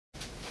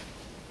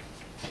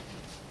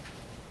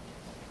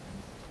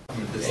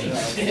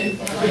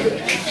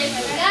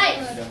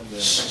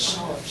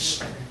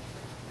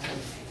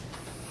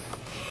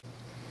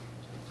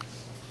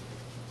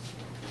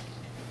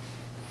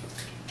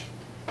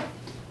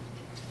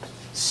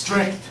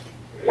Strength,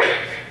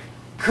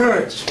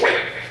 courage,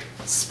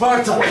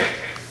 Sparta!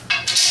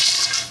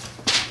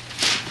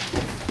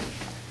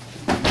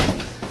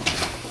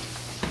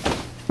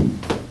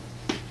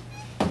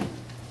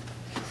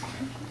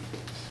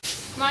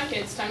 Come on,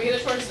 kids, time to get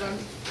the chores done.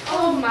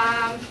 Oh,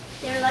 Mom.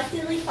 They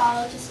reluctantly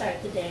follow to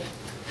start the day.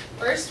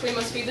 First, we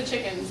must feed the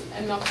chickens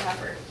and milk the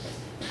heifer.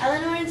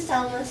 Eleanor and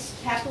Selma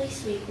happily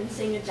sweep and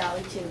sing a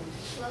jolly tune.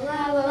 La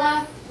la la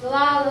la, la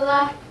la la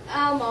la,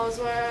 Elmo's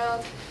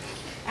World.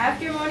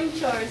 After morning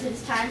chores, it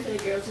is time for the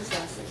girls'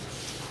 lessons.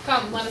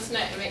 Come, let us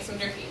knit and make some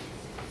jerky.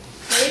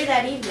 Later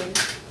that evening,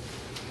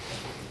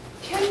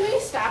 Can we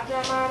stop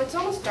now, Mom? It's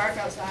almost dark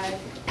outside.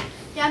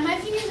 Yeah, my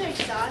fingers are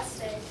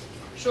exhausted.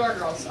 Sure,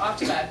 girls, off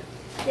to bed.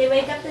 they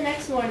wake up the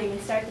next morning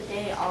and start the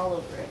day all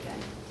over again.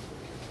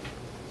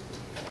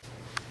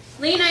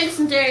 Leonidas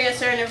and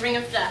Darius are in a ring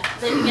of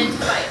death. They begin to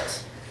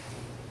fight.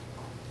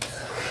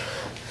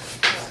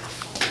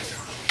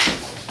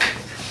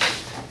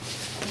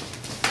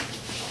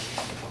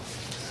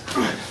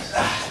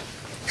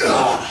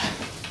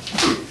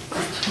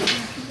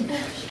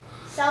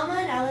 Selma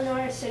and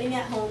Eleanor are sitting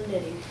at home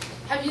knitting.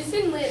 Have you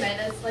seen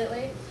Leonidas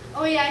lately?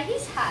 Oh yeah,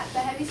 he's hot,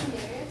 but have you seen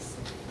Darius?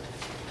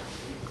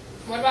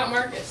 What about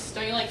Marcus?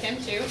 Don't you like him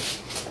too?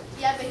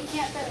 Yeah, but he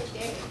can't fit like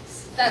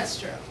Darius. That's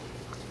true.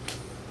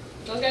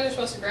 Those guys are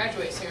supposed to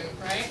graduate soon,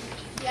 right?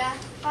 Yeah,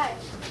 why?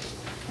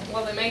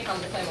 Well, they may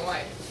come to claim a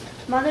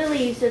wife. Mother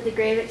leaves with a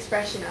grave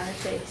expression on her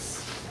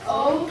face.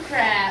 Oh,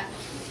 crap.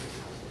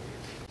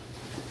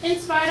 In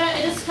Sparta,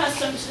 it is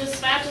custom to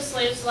dispatch a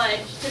slave's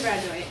life to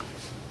graduate.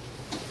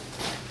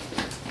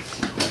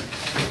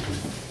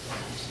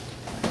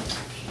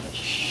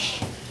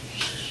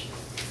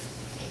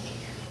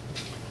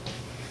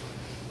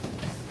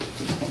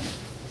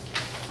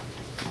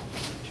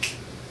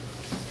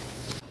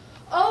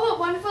 Oh, what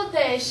wonderful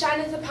day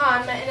shineth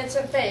upon my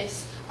innocent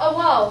face. Oh,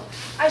 woe,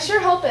 I sure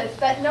hopeth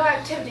that no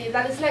activity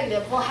that is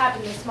negative will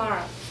happen this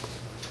morrow.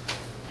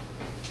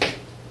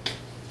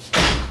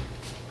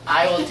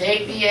 I will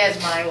take thee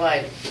as my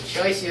wife. The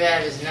choice you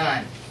have is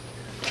none.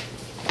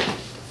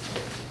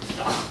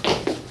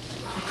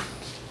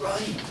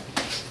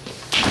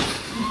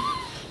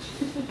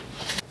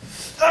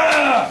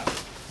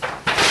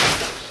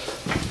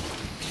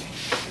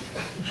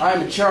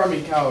 I'm a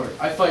charming coward.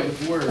 I fight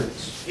with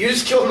words. You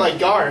just killed my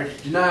guard.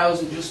 Denial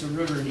isn't just a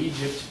river in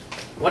Egypt.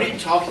 What are you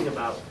talking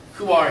about?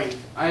 Who are you?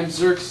 I am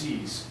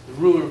Xerxes, the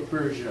ruler of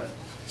Persia.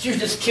 You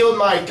just killed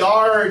my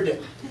guard.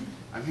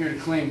 I'm here to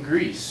claim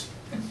Greece,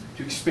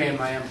 to expand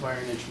my empire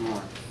an inch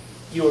more.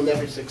 You will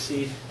never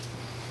succeed.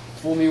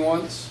 Fool me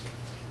once,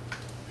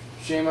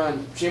 shame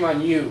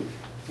on you.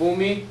 Fool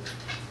me,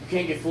 you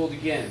can't get fooled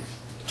again.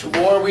 To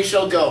war we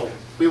shall go.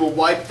 We will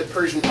wipe the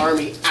Persian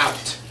army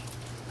out.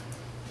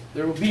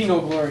 There will be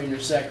no glory in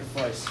your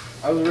sacrifice.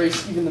 I will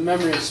erase even the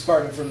memory of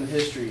Sparta from the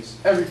histories.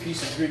 Every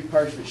piece of Greek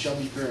parchment shall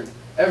be burned.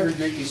 Every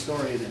Greek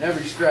historian and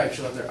every scribe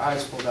shall have their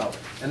eyes pulled out,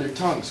 and their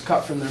tongues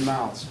cut from their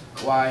mouths.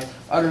 Why,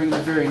 uttering the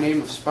very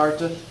name of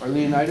Sparta or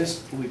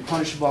Leonidas will be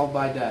punishable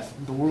by death.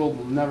 The world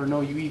will never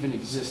know you even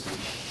existed.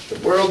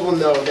 The world will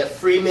know that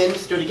free men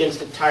stood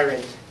against a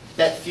tyrant,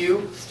 that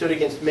few stood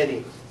against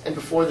many, and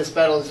before this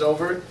battle is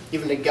over,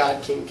 even a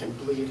god king can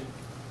bleed.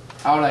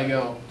 Out I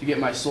go to get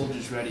my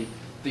soldiers ready.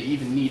 They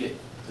even need it.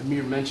 The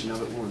mere mention of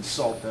it will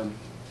insult them.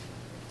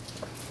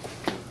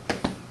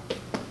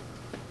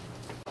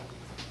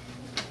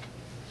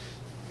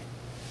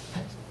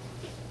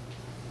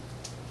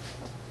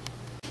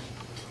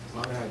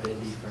 Why would I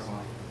bid thee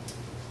farewell?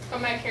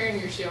 Come back carrying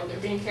your shield. They're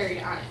being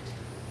carried on it.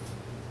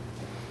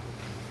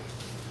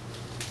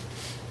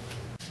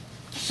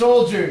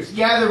 Soldiers,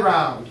 gather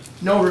round.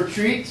 No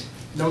retreat,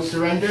 no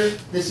surrender.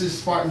 This is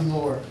Spartan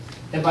lore.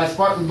 And by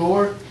Spartan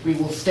lore, we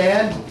will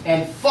stand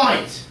and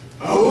fight.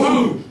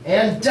 Oh!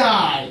 And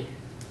die.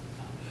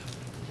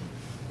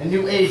 A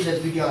new age has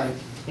begun,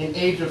 an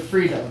age of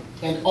freedom,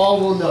 and all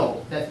will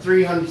know that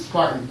 300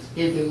 Spartans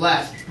gave their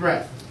last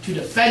breath to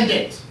defend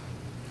it.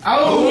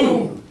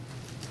 Oh!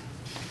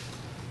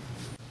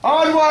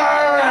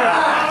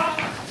 Onward!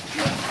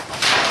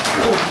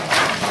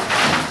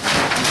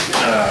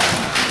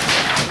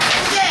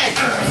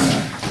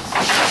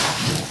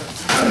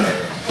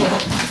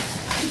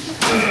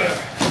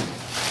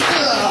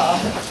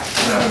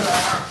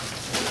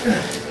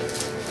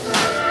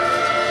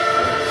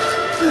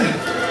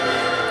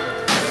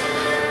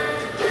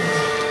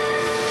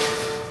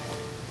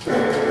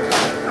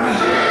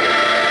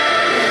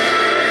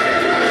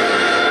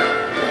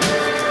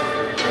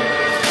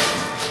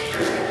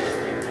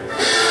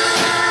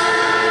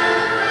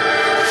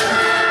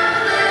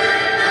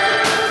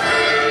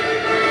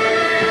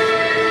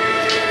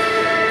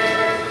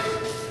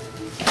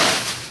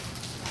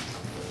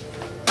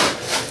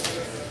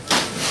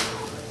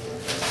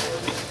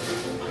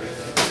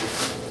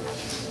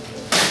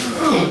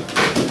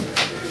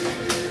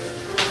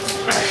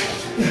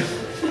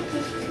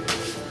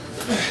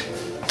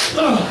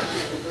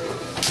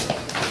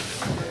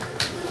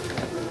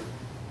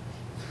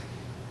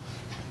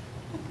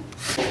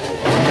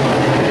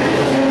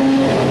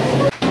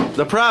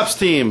 The props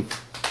team.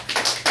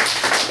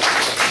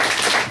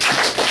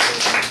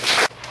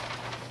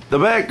 The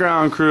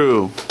background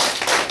crew.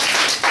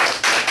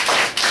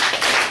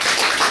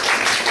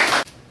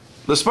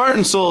 The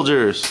Spartan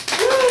soldiers.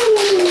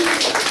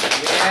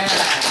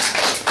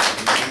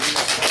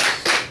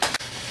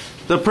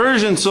 The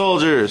Persian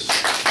soldiers.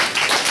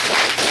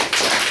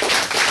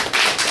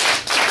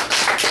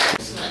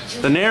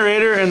 The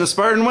narrator and the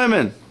Spartan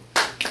women.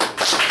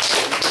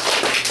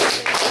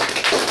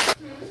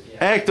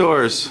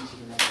 Actors.